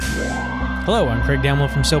Hello, I'm Craig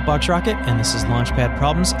Damlow from Soapbox Rocket, and this is Launchpad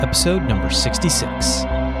Problems, episode number 66. Houston,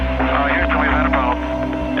 we've had a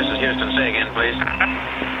problem. This is Houston. Say again, please.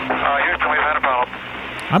 Houston, we've had a problem.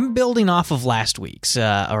 I'm building off of last week's,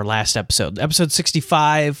 or last episode. Episode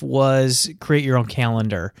 65 was create your own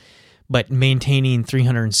calendar, but maintaining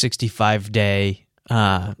 365-day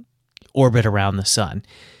orbit around the sun.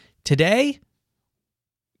 Today,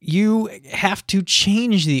 you have to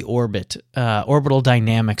change the orbital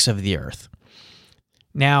dynamics of the Earth.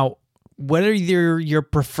 Now, whether your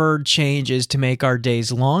preferred change is to make our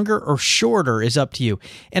days longer or shorter is up to you.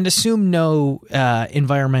 And assume no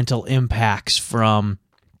environmental impacts from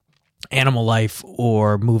animal life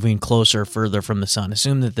or moving closer or further from the sun.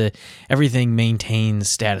 Assume that everything maintains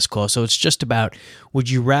status quo. So it's just about, would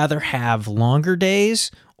you rather have longer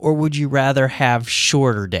days or would you rather have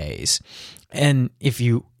shorter days? And if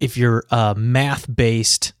you're a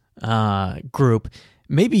math-based group,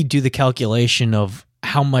 maybe do the calculation of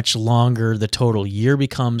how much longer the total year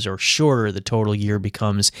becomes or shorter the total year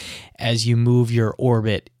becomes as you move your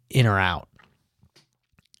orbit in or out.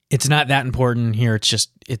 It's not that important here. It's just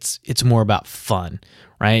it's more about fun,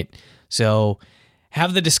 right? So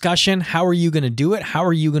have the discussion. How are you going to do it? How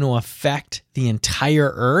are you going to affect the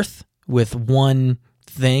entire Earth with one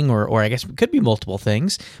thing, or I guess it could be multiple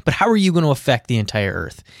things, but how are you going to affect the entire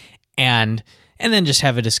Earth? And then just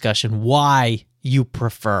have a discussion why you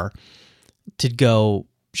prefer to go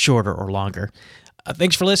shorter or longer.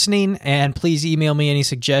 Thanks for listening, and please email me any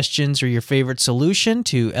suggestions or your favorite solution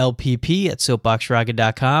to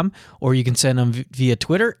lpp@soapboxrocket.com, or you can send them via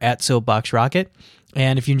Twitter @soapboxrocket.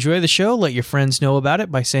 And if you enjoy the show, let your friends know about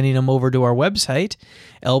it by sending them over to our website,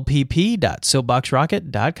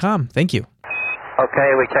 lpp.soapboxrocket.com. Thank you.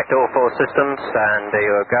 Okay, we checked all four systems, and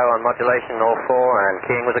you go on modulation, all four, and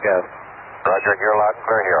keying was a go. Roger, you're loud and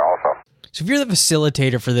clear here also. So if you're the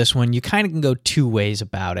facilitator for this one, you kind of can go two ways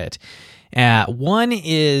about it. One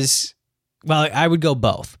is, well, I would go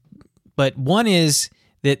both. But one is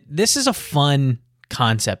that this is a fun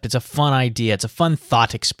concept. It's a fun idea. It's a fun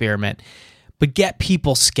thought experiment. But get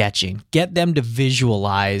people sketching. Get them to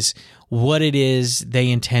visualize what it is they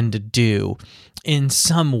intend to do in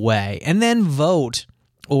some way. And then vote.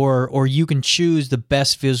 Or you can choose the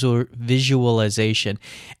best visualization.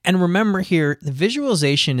 And remember here, the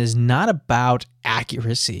visualization is not about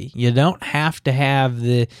accuracy. You don't have to have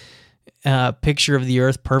the picture of the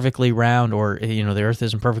Earth perfectly round, or the Earth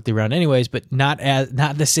isn't perfectly round anyways, but not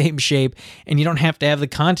the same shape. And you don't have to have the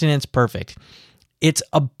continents perfect. It's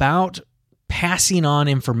about passing on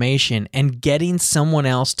information and getting someone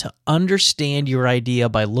else to understand your idea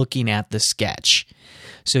by looking at the sketch.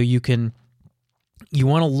 So you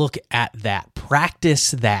want to look at that,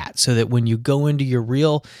 practice that, so that when you go into your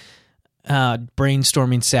real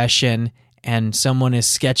brainstorming session and someone is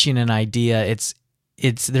sketching an idea,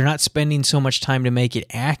 they're not spending so much time to make it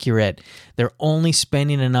accurate. They're only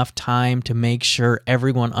spending enough time to make sure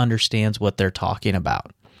everyone understands what they're talking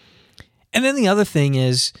about. And then the other thing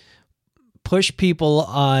is push people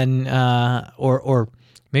on, or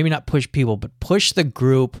maybe not push people, but push the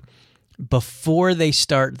group before they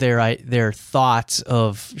start their thoughts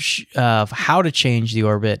of how to change the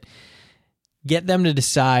orbit. Get them to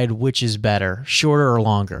decide which is better, shorter or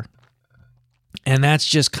longer. And that's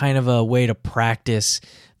just kind of a way to practice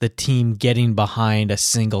the team getting behind a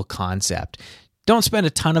single concept. Don't spend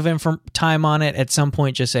a ton of time on it. At some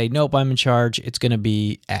point, just say, nope, I'm in charge. It's going to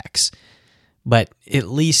be X. But at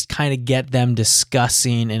least kind of get them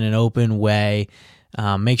discussing in an open way.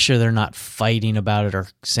 Make sure they're not fighting about it or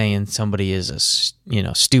saying somebody is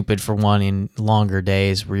stupid for wanting longer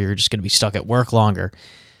days where you're just going to be stuck at work longer.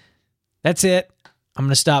 That's it. I'm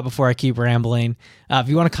going to stop before I keep rambling. If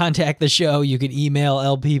you want to contact the show, you can email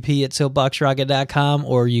lpp@soapboxrocket.com,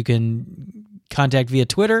 or you can contact via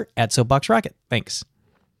Twitter @soapboxrocket. Thanks.